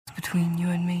between you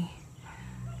and me,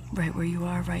 right where you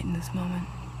are right in this moment,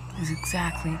 is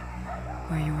exactly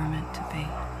where you were meant to be.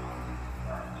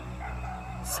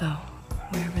 So,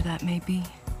 wherever that may be,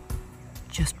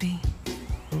 just be.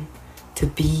 To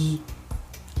be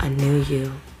a new you.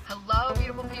 Hello,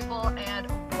 beautiful people, and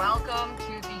welcome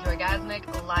to the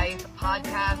Joygasmic Life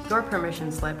podcast. Your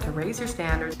permission slip to raise your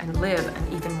standards and live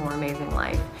an even more amazing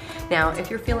life. Now, if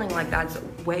you're feeling like that's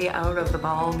way out of the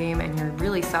ball game and you're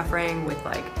really suffering with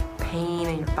like pain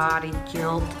in your body,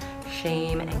 guilt,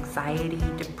 shame, anxiety,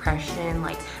 depression,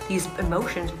 like these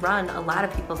emotions run a lot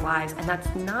of people's lives, and that's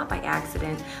not by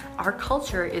accident. Our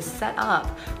culture is set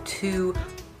up to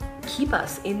keep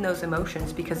us in those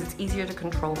emotions because it's easier to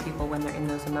control people when they're in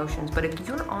those emotions. But if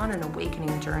you're on an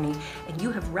awakening journey and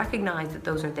you have recognized that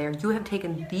those are there, you have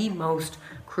taken the most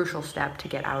crucial step to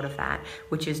get out of that,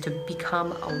 which is to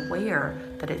become aware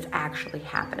that it's actually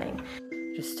happening.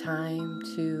 It's time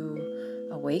to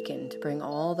awaken, to bring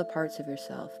all the parts of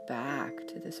yourself back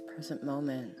to this present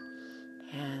moment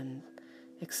and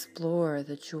explore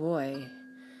the joy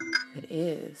that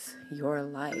is your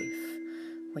life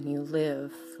when you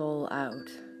live full out,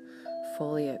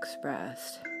 fully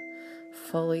expressed,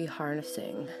 fully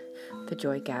harnessing the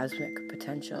joygasmic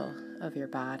potential of your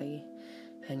body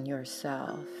and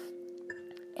yourself.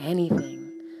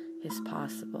 Anything is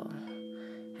possible,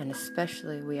 and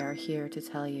especially we are here to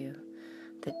tell you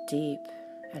that deep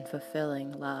and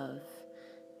fulfilling love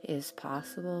is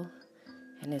possible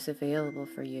and is available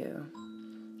for you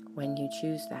when you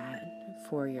choose that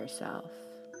for yourself.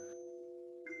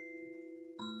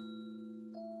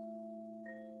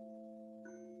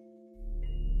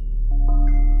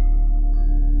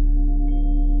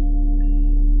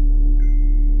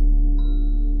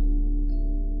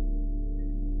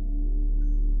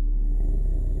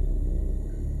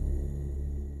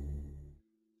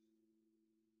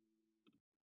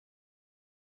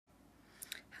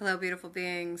 Hello, beautiful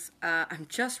beings. I'm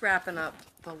just wrapping up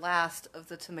the last of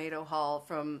the tomato haul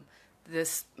from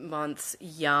this month's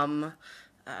Yum.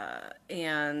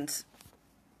 And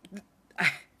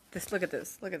look at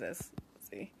this.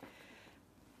 See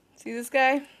this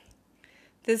guy?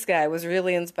 This guy was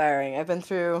really inspiring.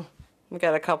 We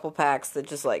got a couple packs that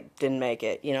just like didn't make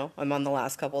it. You know, I'm on the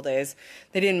last couple days.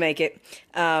 They didn't make it.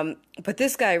 But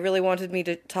this guy really wanted me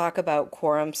to talk about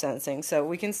quorum sensing. So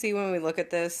we can see when we look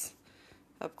at this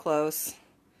up close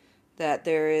that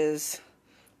there is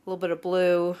a little bit of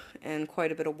blue and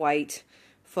quite a bit of white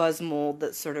fuzz mold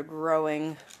that's sort of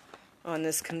growing on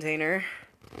this container.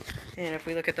 And if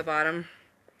we look at the bottom,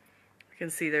 we can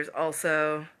see there's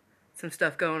also some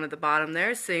stuff going at the bottom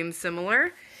there,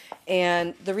 similar.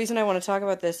 And the reason I want to talk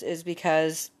about this is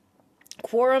because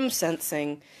quorum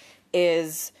sensing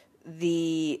is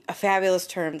a fabulous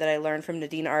term that I learned from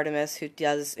Nadine Artemis, who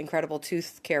does incredible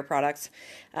tooth care products.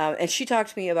 And she talked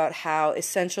to me about how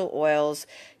essential oils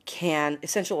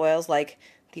like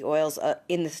the oils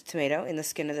in this tomato, in the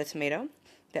skin of the tomato,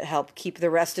 that help keep the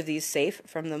rest of these safe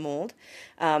from the mold,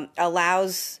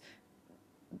 allows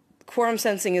quorum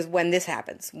sensing is when this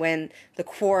happens, when the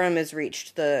quorum is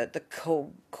reached, the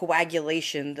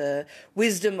coagulation, the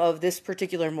wisdom of this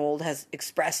particular mold has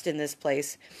expressed in this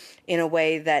place in a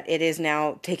way that it is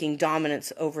now taking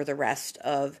dominance over the rest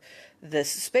of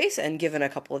this space, and given a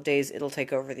couple of days, it'll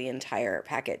take over the entire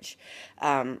package.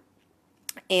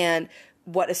 And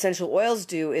what essential oils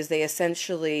do is they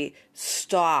essentially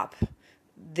stop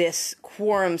this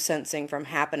quorum sensing from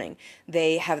happening.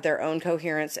 They have their own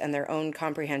coherence and their own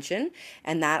comprehension,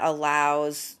 and that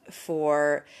allows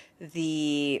for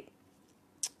the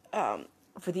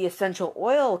essential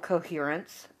oil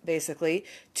coherence, basically,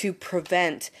 to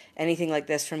prevent anything like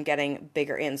this from getting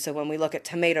bigger in. So when we look at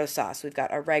tomato sauce, we've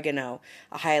got oregano,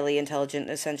 a highly intelligent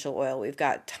essential oil. We've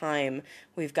got thyme,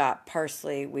 we've got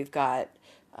parsley, we've got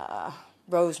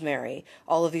rosemary.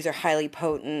 All of these are highly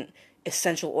potent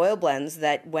essential oil blends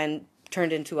that, when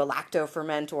turned into a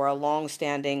lacto-ferment or a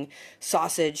long-standing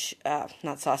sausage, a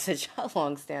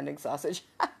long-standing sausage.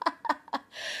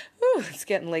 Ooh, it's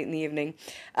getting late in the evening.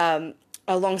 A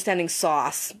long-standing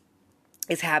sauce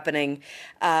is happening.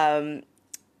 When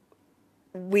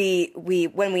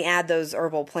we add those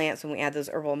herbal plants, when we add those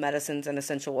herbal medicines and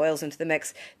essential oils into the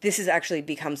mix, this is actually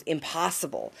becomes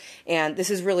impossible. And this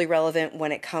is really relevant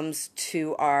when it comes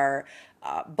to our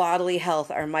bodily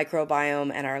health, our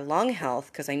microbiome, and our lung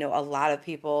health, because I know a lot of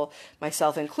people,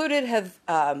 myself included, have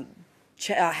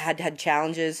had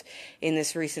challenges in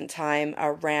this recent time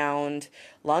around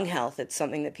lung health. It's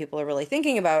something that people are really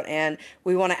thinking about, and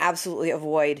we want to absolutely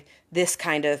avoid this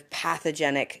kind of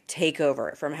pathogenic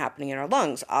takeover from happening in our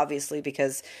lungs, obviously,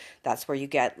 because that's where you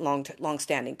get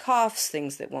long-standing coughs,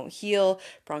 things that won't heal,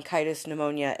 bronchitis,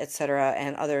 pneumonia, etc.,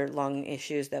 and other lung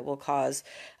issues that will cause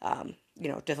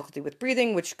difficulty with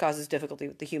breathing, which causes difficulty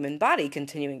with the human body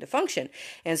continuing to function.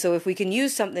 And so if we can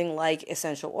use something like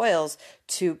essential oils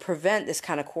to prevent this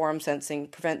kind of quorum sensing,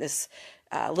 prevent this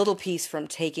little piece from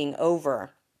taking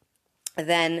over,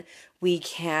 then we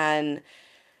can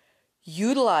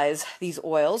utilize these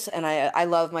oils. And I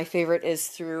love, my favorite is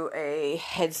through a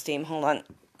head steam. Hold on.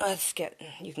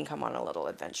 You can come on a little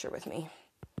adventure with me.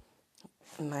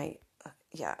 I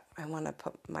want to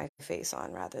put my face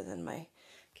on rather than my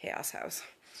chaos house.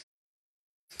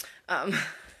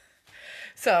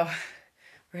 So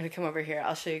we're going to come over here.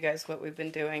 I'll show you guys what we've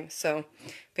been doing. So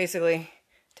basically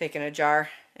taking a jar,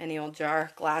 any old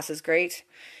jar, glass is great,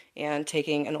 and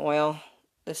taking an oil.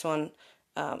 This one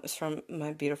is from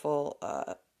my beautiful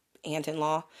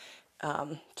aunt-in-law.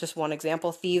 Just one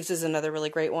example. Thieves is another really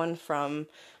great one from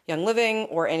Young Living,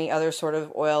 or any other sort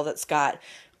of oil that's got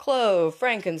clove,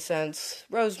 frankincense,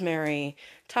 rosemary,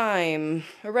 thyme,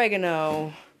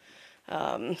 oregano.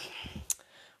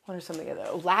 What are some of the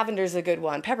other? Lavender's a good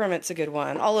one. Peppermint's a good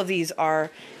one. All of these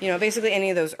are, basically any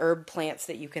of those herb plants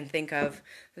that you can think of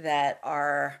that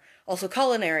are also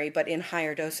culinary, but in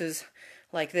higher doses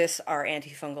like this are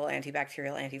antifungal,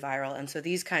 antibacterial, antiviral. And so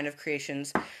these kind of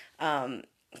creations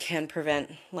can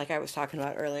prevent, like I was talking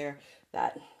about earlier,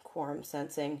 that quorum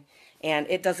sensing. And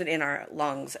it does it in our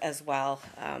lungs as well.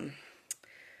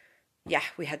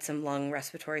 We had some lung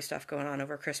respiratory stuff going on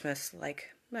over Christmas, like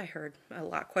I heard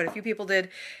quite a few people did.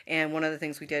 And one of the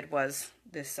things we did was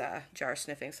this jar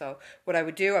sniffing. So what I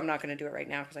would do, I'm not going to do it right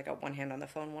now because I got one hand on the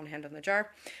phone, one hand on the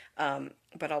jar.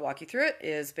 But I'll walk you through it,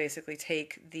 is basically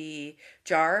take the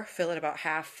jar, fill it about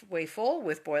halfway full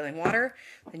with boiling water.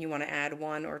 Then you want to add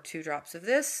 1 or 2 drops of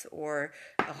this, or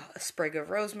a sprig of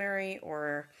rosemary,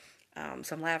 or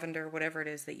some lavender, whatever it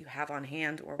is that you have on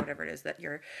hand, or whatever it is that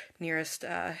your nearest,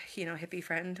 hippie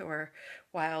friend or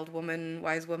wise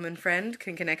woman friend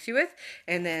can connect you with.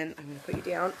 And then I'm going to put you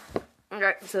down.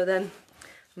 Okay, so then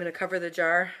I'm going to cover the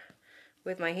jar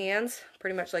with my hands,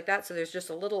 pretty much like that. So there's just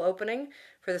a little opening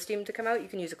for the steam to come out. You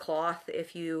can use a cloth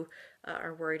if you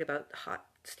are worried about hot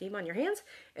steam on your hands.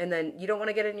 And then you don't want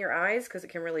to get it in your eyes because it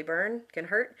can really burn, can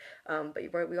hurt. But we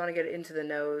want to get it into the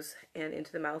nose and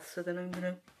into the mouth. So then I'm going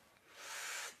to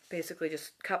basically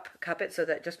just cup it so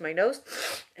that just my nose,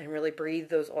 and really breathe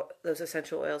those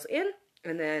essential oils in.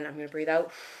 And then I'm going to breathe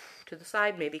out to the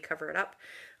side, maybe cover it up,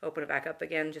 open it back up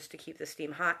again just to keep the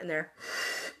steam hot in there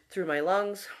through my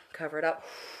lungs, cover it up.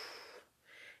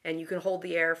 And you can hold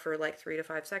the air for like 3 to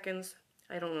 5 seconds.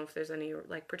 I don't know if there's any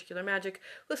like particular magic.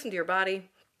 Listen to your body.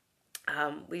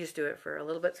 We just do it for a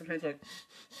little bit. Sometimes it's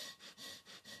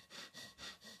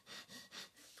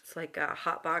like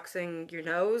hot boxing your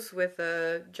nose with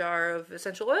a jar of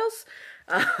essential oils.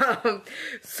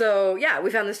 So yeah, we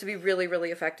found this to be really,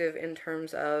 really effective in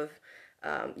terms of,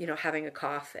 having a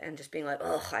cough and just being like,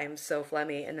 oh, I am so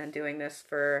phlegmy. And then doing this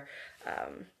for,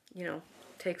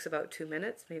 takes about 2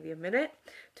 minutes, maybe a minute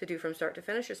to do from start to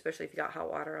finish, especially if you got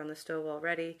hot water on the stove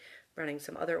already, running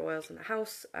some other oils in the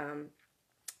house.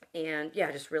 And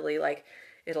yeah, just really like,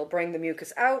 it'll bring the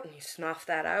mucus out, and you snuff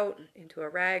that out into a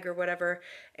rag or whatever,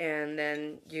 and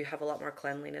then you have a lot more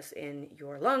cleanliness in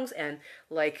your lungs. And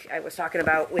like I was talking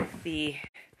about with the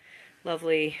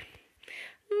lovely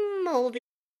moldy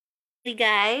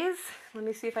guys, let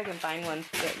me see if I can find one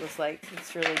that was like,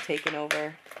 it's really taken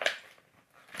over.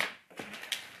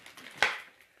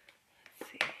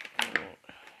 Let's see.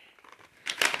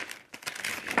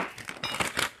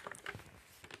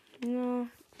 No,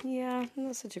 yeah,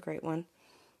 not such a great one.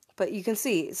 But you can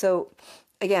see, so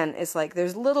again, it's like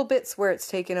there's little bits where it's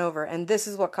taken over, and this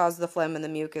is what caused the phlegm and the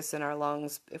mucus in our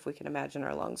lungs. If we can imagine,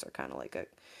 our lungs are kind of like a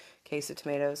case of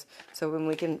tomatoes. So when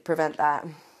we can prevent that,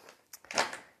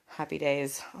 happy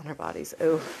days on our bodies.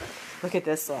 Oh, look at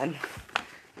this one.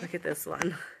 Look at this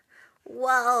one.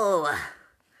 Whoa!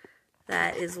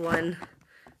 That is one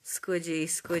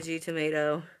squidgy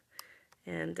tomato.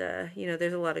 And,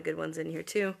 there's a lot of good ones in here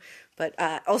too. But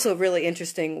also really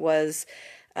interesting was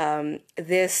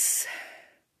this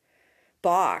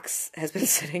box has been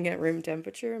sitting at room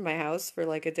temperature in my house for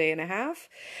like a day and a half.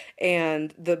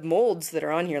 And the molds that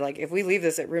are on here, like if we leave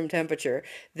this at room temperature,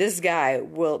 this guy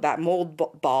will, that mold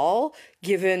ball,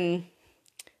 given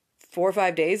 4 or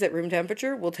 5 days at room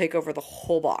temperature, will take over the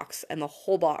whole box. And the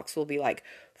whole box will be like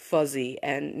fuzzy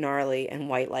and gnarly and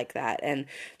white like that. And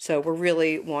so we're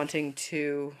really wanting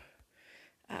to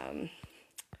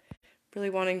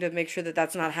make sure that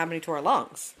that's not happening to our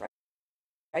lungs, right?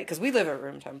 Because we live at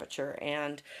room temperature,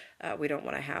 and we don't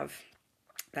want to have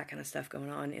that kind of stuff going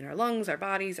on in our lungs, our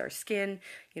bodies, our skin.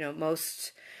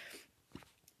 Most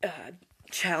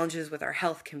challenges with our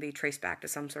health can be traced back to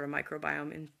some sort of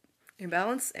microbiome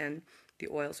imbalance, and the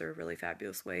oils are a really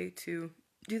fabulous way to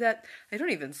do that. I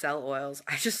don't even sell oils.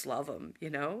 I just love them,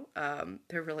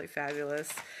 they're really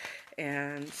fabulous.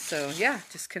 And so, yeah,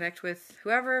 just connect with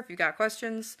whoever. If you got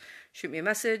questions, shoot me a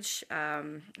message.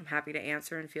 I'm happy to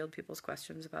answer and field people's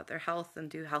questions about their health and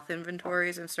do health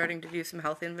inventories. I'm starting to do some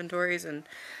health inventories and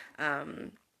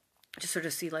just sort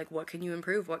of see, like, what can you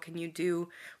improve? What can you do?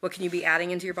 What can you be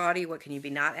adding into your body? What can you be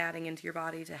not adding into your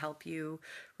body to help you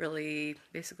really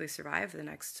basically survive the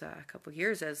next couple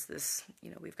years as this,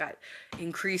 we've got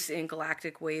increase in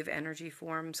galactic wave energy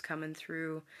forms coming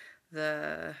through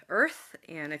the earth.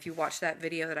 And if you watch that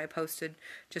video that I posted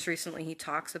just recently, he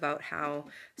talks about how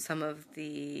some of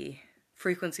the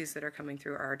frequencies that are coming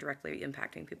through are directly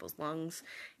impacting people's lungs,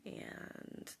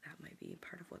 and that might be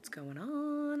part of what's going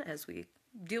on as we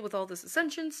deal with all this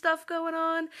ascension stuff going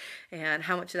on, and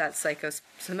how much of that's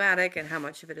psychosomatic and how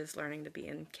much of it is learning to be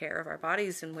in care of our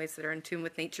bodies in ways that are in tune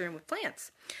with nature and with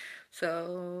plants.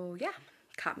 So yeah,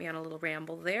 caught me on a little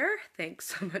ramble there.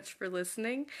 Thanks so much for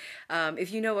listening.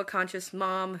 If you know a conscious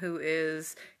mom who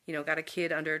is, got a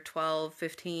kid under 12,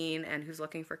 15, and who's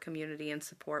looking for community and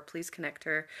support, please connect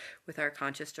her with our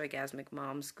Conscious Joygasmic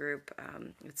Moms group.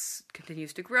 It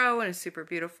continues to grow, and it's super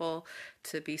beautiful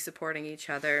to be supporting each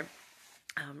other.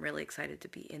 I'm really excited to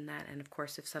be in that. And of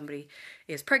course, if somebody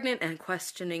is pregnant and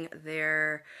questioning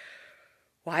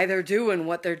why they're doing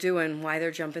what they're doing, why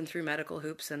they're jumping through medical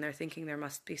hoops, and they're thinking there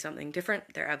must be something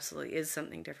different, there absolutely is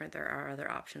something different. There are other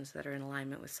options that are in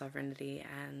alignment with sovereignty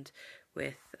and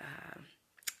with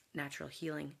natural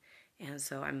healing. And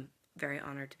so I'm very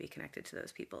honored to be connected to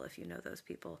those people. If you know those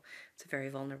people, it's a very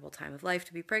vulnerable time of life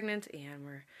to be pregnant, and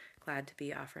we're glad to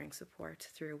be offering support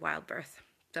through wild birth.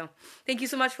 So thank you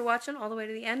so much for watching all the way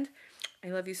to the end. I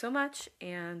love you so much,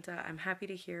 and I'm happy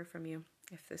to hear from you.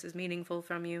 If this is meaningful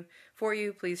for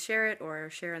you, please share it or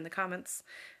share in the comments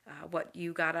what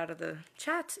you got out of the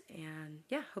chat. And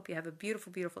yeah, hope you have a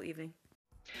beautiful, beautiful evening.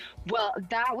 Well,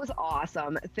 that was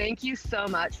awesome. Thank you so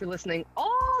much for listening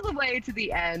all the way to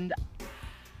the end.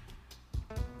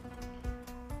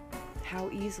 How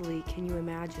easily can you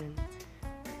imagine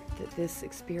that this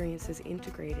experience is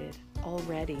integrated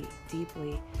already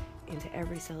deeply into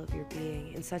every cell of your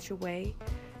being in such a way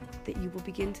that you will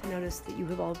begin to notice that you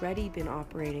have already been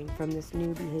operating from this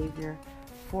new behavior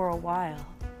for a while,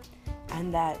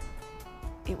 and that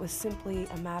it was simply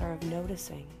a matter of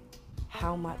noticing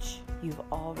how much you've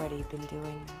already been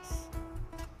doing this.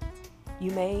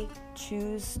 You may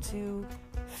choose to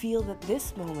feel that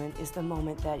this moment is the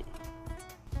moment that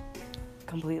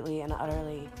completely and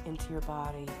utterly into your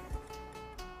body,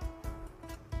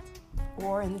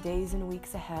 or in the days and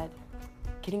weeks ahead,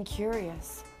 getting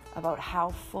curious about how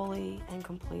fully and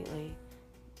completely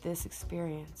this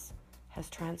experience has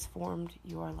transformed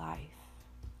your life,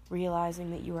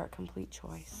 realizing that you are at complete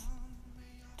choice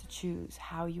to choose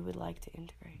how you would like to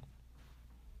integrate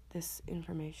this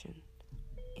information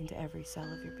into every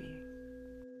cell of your being.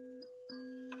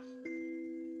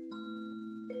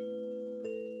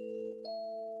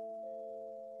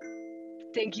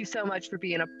 Thank you so much for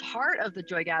being a part of the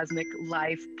Joygasmic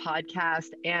Life podcast,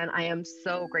 and I am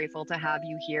so grateful to have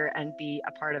you here and be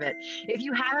a part of it. If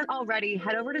you haven't already,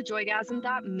 head over to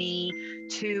joygasm.me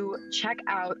to check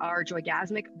out our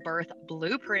Joygasmic Birth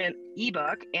Blueprint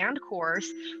ebook and course,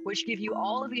 which give you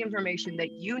all of the information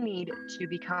that you need to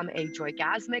become a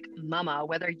Joygasmic mama,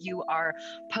 whether you are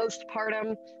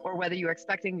postpartum or whether you're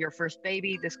expecting your first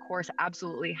baby. This course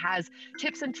absolutely has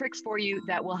tips and tricks for you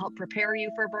that will help prepare you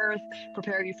for birth,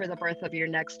 prepare you for the birth of your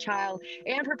next child,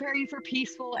 and prepare you for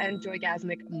peaceful and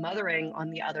joygasmic mothering on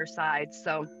the other side.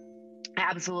 So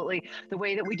absolutely, the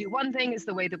way that we do one thing is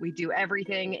the way that we do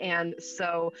everything. And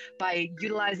so by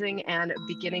utilizing and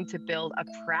beginning to build a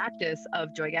practice of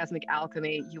joygasmic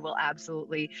alchemy, you will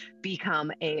absolutely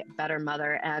become a better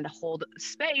mother and hold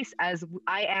space, as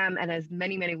I am and as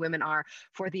many, many women are,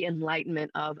 for the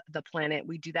enlightenment of the planet.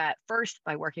 We do that first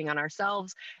by working on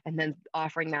ourselves and then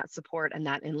offering that support and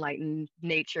that enlightened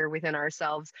nature within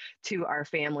ourselves to our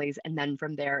families. And then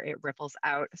from there, it ripples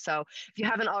out. So if you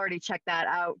haven't already checked that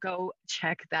out, go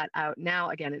check that out now.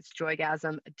 Again, it's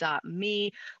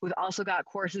joygasm.me. We've also got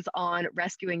courses on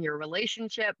rescuing your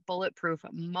relationship, bulletproof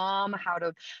mom, how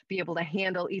to be able to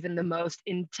handle even the most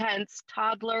intense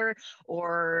toddler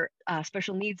or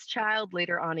special needs child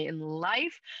later on in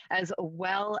life, as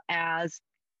well as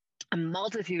a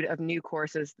multitude of new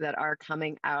courses that are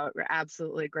coming out. We're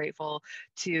absolutely grateful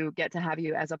to get to have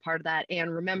you as a part of that.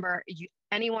 And remember,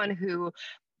 anyone who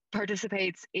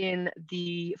participates in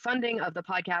the funding of the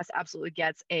podcast absolutely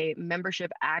gets a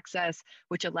membership access,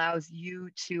 which allows you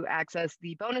to access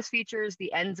the bonus features,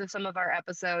 the ends of some of our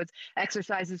episodes,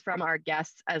 exercises from our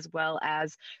guests, as well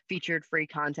as featured free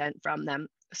content from them.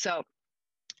 So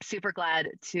super glad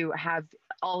to have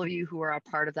all of you who are a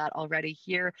part of that already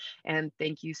here. And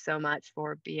thank you so much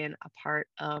for being a part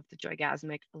of the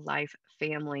Joygasmic Life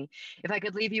family. If I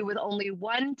could leave you with only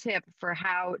one tip for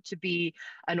how to be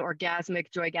an orgasmic,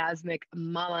 joygasmic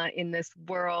mama in this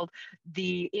world,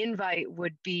 the invite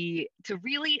would be to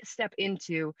really step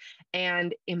into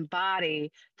and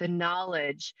embody the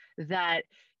knowledge that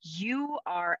you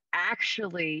are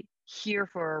actually here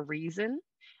for a reason,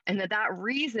 and that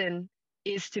reason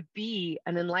is to be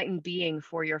an enlightened being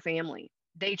for your family.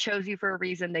 They chose you for a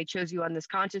reason. They chose you on this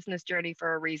consciousness journey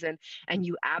for a reason. And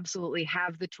you absolutely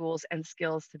have the tools and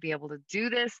skills to be able to do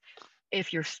this.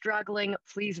 If you're struggling,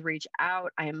 please reach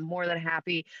out. I am more than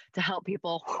happy to help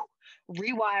people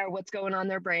rewire what's going on in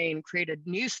their brain, create a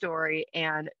new story,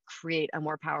 and create a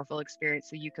more powerful experience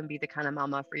so you can be the kind of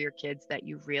mama for your kids that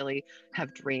you really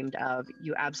have dreamed of.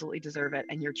 You absolutely deserve it,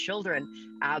 and your children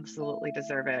absolutely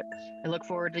deserve it. I look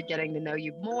forward to getting to know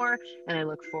you more, and I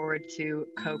look forward to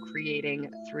co-creating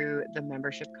through the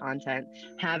membership content.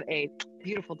 Have a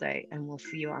beautiful day, and we'll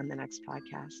see you on the next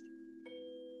podcast.